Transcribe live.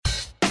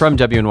From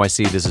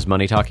WNYC, this is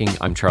Money Talking.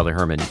 I'm Charlie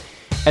Herman.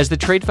 As the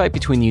trade fight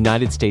between the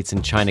United States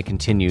and China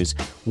continues,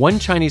 one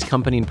Chinese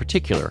company in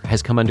particular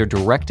has come under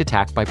direct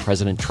attack by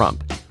President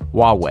Trump,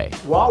 Huawei.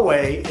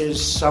 Huawei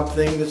is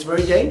something that's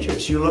very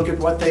dangerous. You look at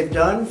what they've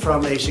done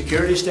from a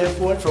security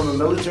standpoint, from a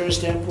military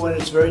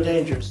standpoint, it's very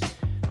dangerous.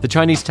 The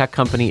Chinese tech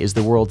company is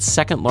the world's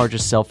second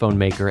largest cell phone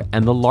maker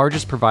and the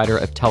largest provider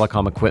of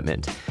telecom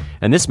equipment.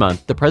 And this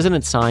month, the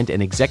president signed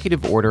an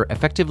executive order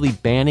effectively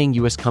banning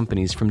U.S.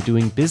 companies from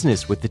doing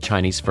business with the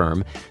Chinese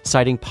firm,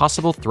 citing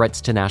possible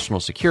threats to national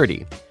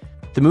security.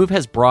 The move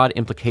has broad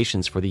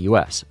implications for the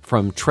U.S.,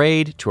 from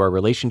trade to our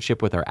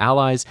relationship with our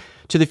allies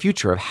to the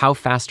future of how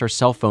fast our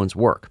cell phones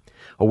work.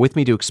 With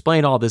me to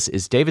explain all this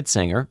is David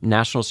Sanger,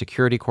 national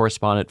security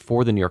correspondent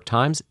for the New York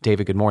Times.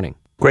 David, good morning.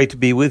 Great to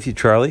be with you,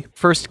 Charlie.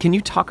 First, can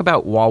you talk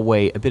about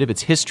Huawei, a bit of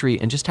its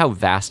history, and just how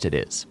vast it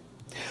is?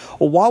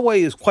 Well,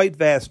 Huawei is quite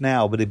vast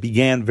now, but it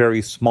began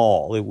very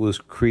small. It was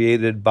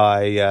created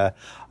by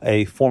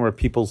a former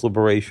People's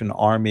Liberation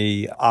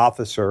Army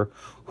officer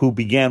who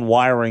began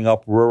wiring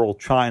up rural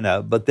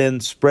China, but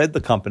then spread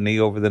the company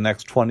over the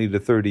next 20 to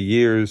 30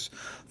 years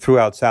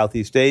throughout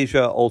Southeast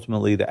Asia,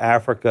 ultimately to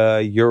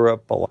Africa,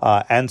 Europe,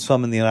 and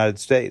some in the United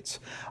States.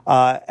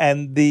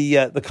 And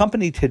the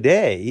company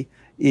today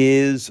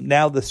is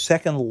now the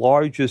second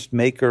largest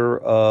maker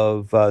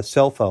of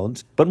cell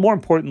phones, but more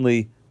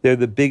importantly, they're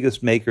the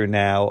biggest maker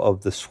now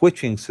of the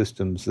switching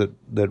systems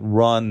that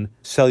run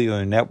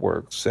cellular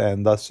networks,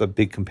 and thus a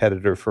big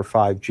competitor for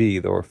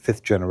 5G, or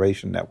fifth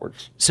generation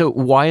networks. So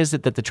why is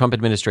it that the Trump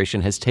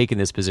administration has taken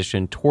this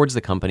position towards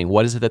the company?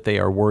 What is it that they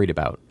are worried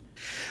about?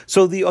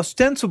 So the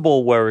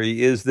ostensible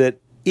worry is that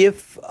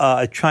if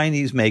a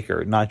Chinese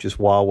maker, not just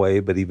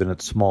Huawei, but even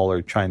its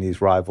smaller Chinese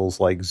rivals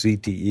like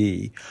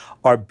ZTE,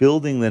 are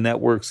building the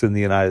networks in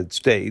the United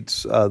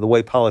States, the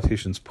way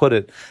politicians put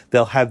it,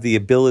 they'll have the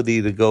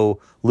ability to go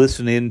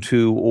listen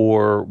into,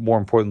 or more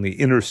importantly,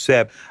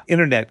 intercept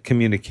internet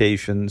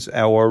communications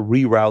or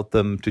reroute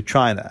them to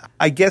China.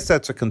 I guess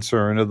that's a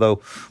concern,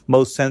 although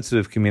most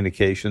sensitive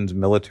communications,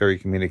 military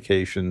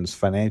communications,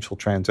 financial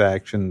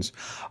transactions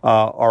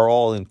are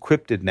all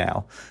encrypted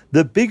now.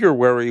 The bigger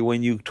worry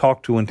when you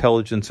talk to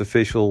intelligence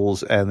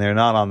officials and they're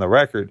not on the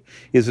record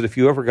is that if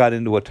you ever got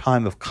into a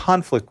time of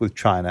conflict with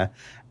China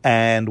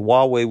and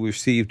Huawei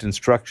received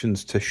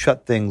instructions to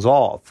shut things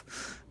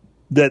off,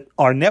 that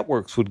our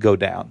networks would go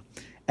down.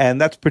 And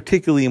that's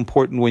particularly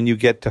important when you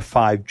get to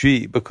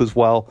 5G, because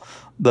while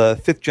the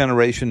fifth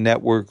generation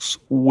networks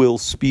will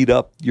speed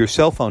up your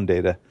cell phone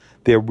data,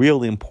 their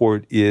real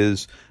import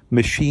is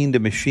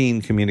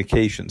machine-to-machine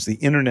communications. The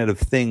Internet of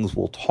Things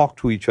will talk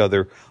to each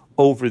other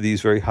over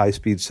these very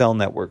high-speed cell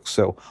networks.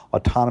 So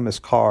autonomous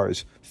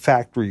cars,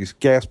 factories,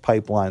 gas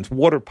pipelines,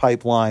 water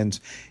pipelines,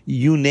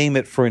 you name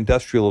it for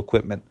industrial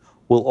equipment,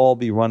 will all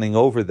be running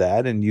over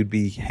that, and you'd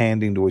be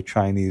handing to a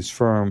Chinese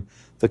firm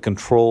the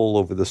control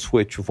over the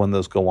switch of when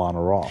those go on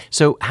or off.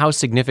 So how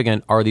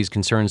significant are these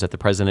concerns that the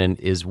president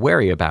is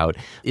wary about?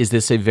 Is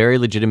this a very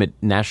legitimate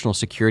national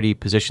security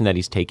position that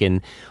he's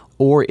taken,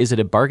 or is it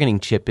a bargaining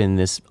chip in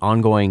this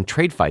ongoing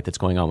trade fight that's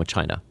going on with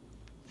China?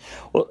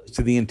 Well,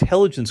 to the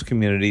intelligence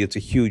community, it's a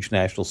huge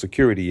national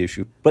security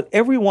issue. But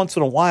every once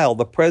in a while,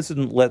 the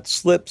president lets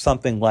slip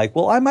something like,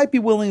 well, I might be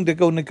willing to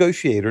go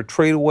negotiate or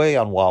trade away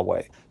on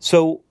Huawei.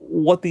 So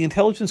what the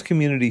intelligence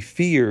community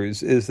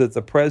fears is that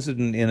the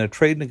president in a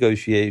trade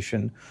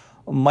negotiation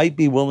might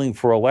be willing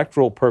for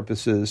electoral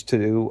purposes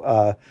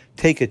to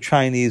take a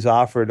Chinese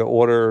offer to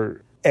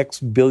order X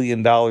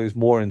billion dollars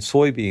more in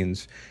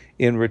soybeans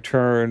in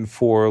return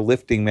for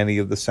lifting many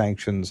of the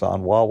sanctions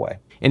on Huawei.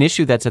 An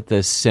issue that's at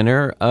the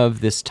center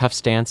of this tough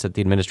stance that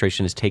the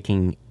administration is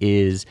taking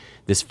is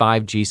this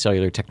 5G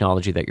cellular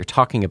technology that you're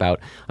talking about.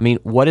 I mean,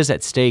 what is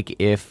at stake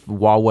if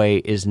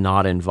Huawei is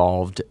not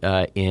involved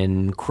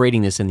in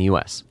creating this in the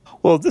U.S.?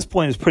 Well, at this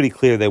point, it's pretty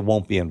clear they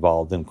won't be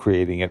involved in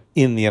creating it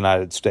in the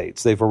United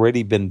States. They've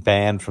already been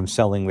banned from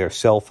selling their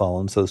cell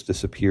phones. Those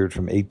disappeared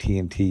from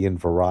AT&T and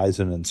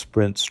Verizon and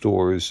Sprint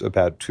stores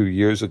about 2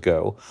 years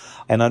ago.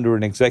 And under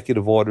an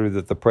executive order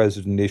that the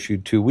president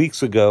issued 2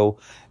 weeks ago,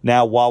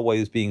 now Huawei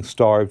is being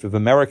starved of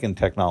American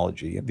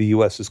technology. The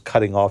U.S. is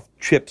cutting off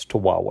chips to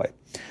Huawei.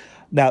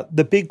 Now,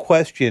 the big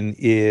question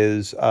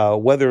is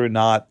whether or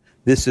not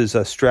this is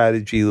a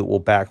strategy that will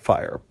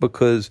backfire,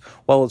 because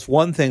while it's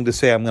one thing to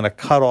say I'm going to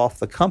cut off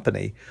the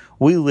company,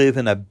 we live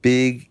in a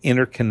big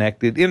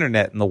interconnected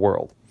internet in the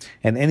world.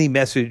 And any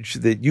message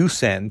that you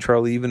send,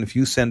 Charlie, even if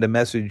you send a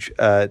message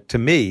to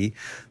me,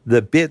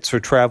 the bits are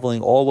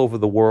traveling all over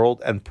the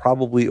world and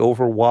probably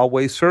over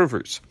Huawei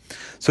servers.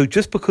 So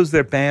just because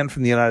they're banned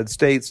from the United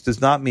States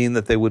does not mean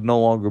that they would no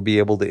longer be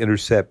able to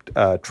intercept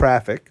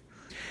traffic.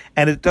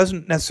 And it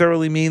doesn't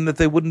necessarily mean that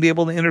they wouldn't be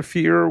able to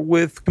interfere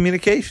with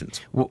communications.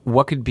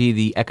 What could be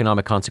the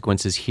economic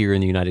consequences here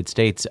in the United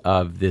States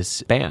of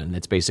this ban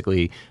that's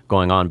basically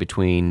going on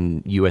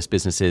between U.S.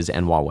 businesses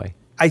and Huawei?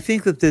 I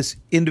think that this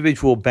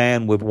individual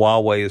ban with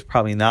Huawei is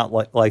probably not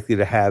likely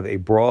to have a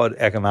broad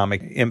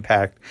economic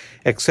impact,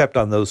 except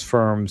on those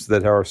firms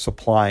that are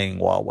supplying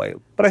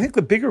Huawei. But I think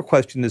the bigger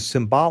question is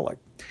symbolic.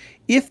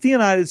 if the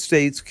United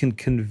States can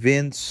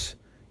convince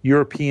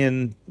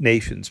European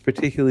nations,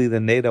 particularly the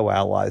NATO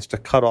allies, to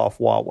cut off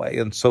Huawei,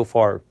 and so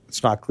far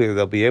it's not clear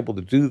they'll be able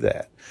to do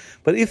that.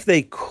 But if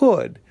they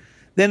could,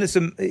 then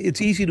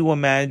it's easy to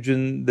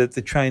imagine that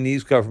the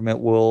Chinese government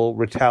will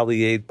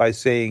retaliate by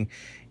saying,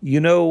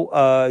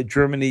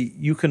 Germany,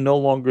 you can no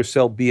longer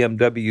sell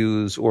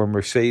BMWs or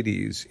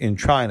Mercedes in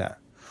China.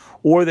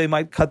 Or they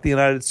might cut the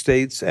United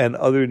States and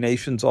other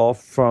nations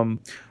off from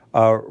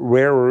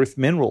rare earth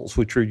minerals,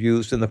 which are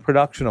used in the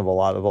production of a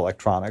lot of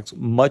electronics,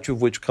 much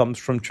of which comes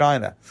from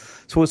China.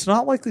 So it's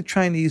not like the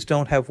Chinese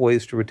don't have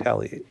ways to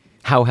retaliate.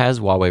 How has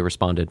Huawei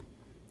responded?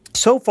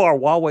 So far,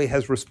 Huawei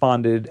has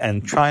responded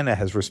and China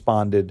has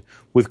responded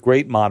with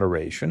great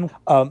moderation.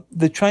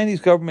 The Chinese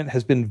government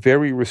has been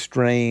very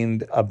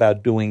restrained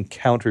about doing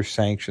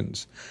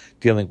counter-sanctions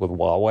dealing with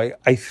Huawei.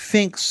 I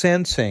think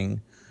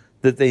sensing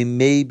that they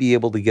may be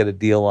able to get a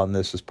deal on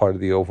this as part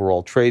of the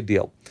overall trade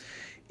deal.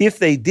 If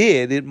they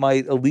did, it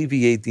might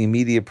alleviate the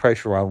immediate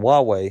pressure on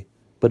Huawei,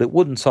 but it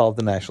wouldn't solve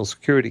the national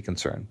security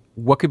concern.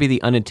 What could be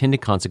the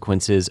unintended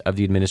consequences of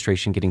the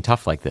administration getting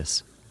tough like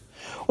this?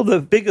 Well,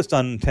 the biggest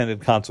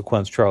unintended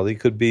consequence, Charlie,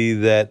 could be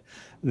that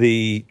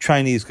the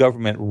Chinese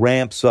government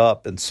ramps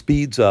up and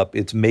speeds up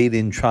its Made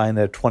in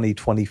China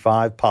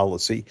 2025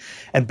 policy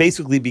and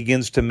basically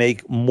begins to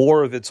make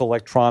more of its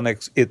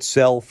electronics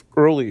itself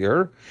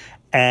earlier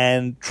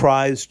and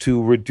tries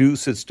to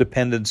reduce its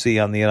dependency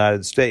on the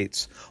United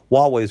States.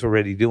 Huawei is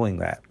already doing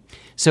that.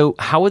 So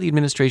how will the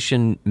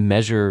administration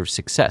measure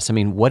success? I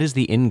mean, what is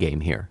the end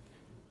game here?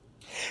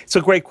 It's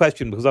a great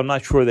question because I'm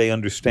not sure they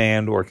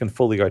understand or can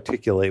fully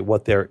articulate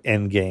what their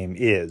end game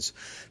is.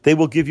 They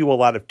will give you a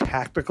lot of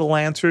tactical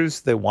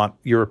answers. They want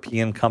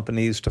European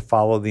companies to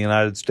follow the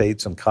United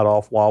States and cut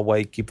off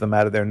Huawei, keep them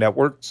out of their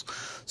networks.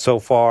 So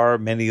far,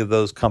 many of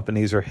those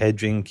companies are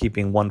hedging,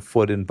 keeping one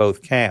foot in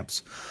both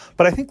camps.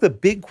 But I think the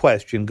big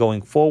question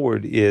going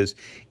forward is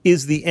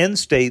the end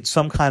state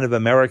some kind of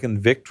American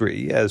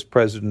victory, as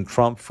President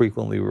Trump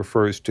frequently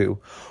refers to,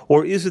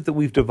 or is it that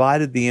we've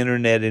divided the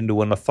internet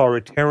into an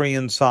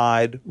authoritarian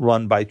side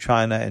run by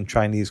China and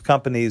Chinese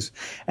companies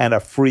and a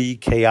free,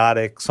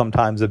 chaotic,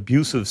 sometimes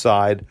abusive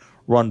side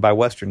run by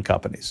Western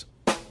companies?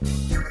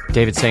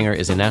 David Sanger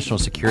is a national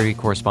security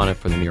correspondent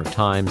for the New York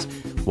Times.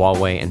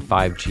 Huawei and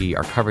 5G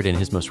are covered in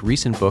his most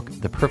recent book,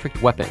 The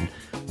Perfect Weapon: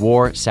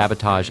 War,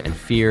 Sabotage, and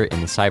Fear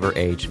in the Cyber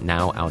Age,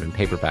 now out in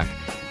paperback.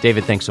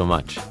 David, thanks so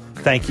much.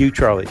 Thank you,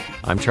 Charlie.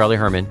 I'm Charlie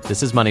Herman.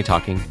 This is Money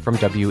Talking from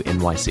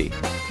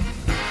WNYC.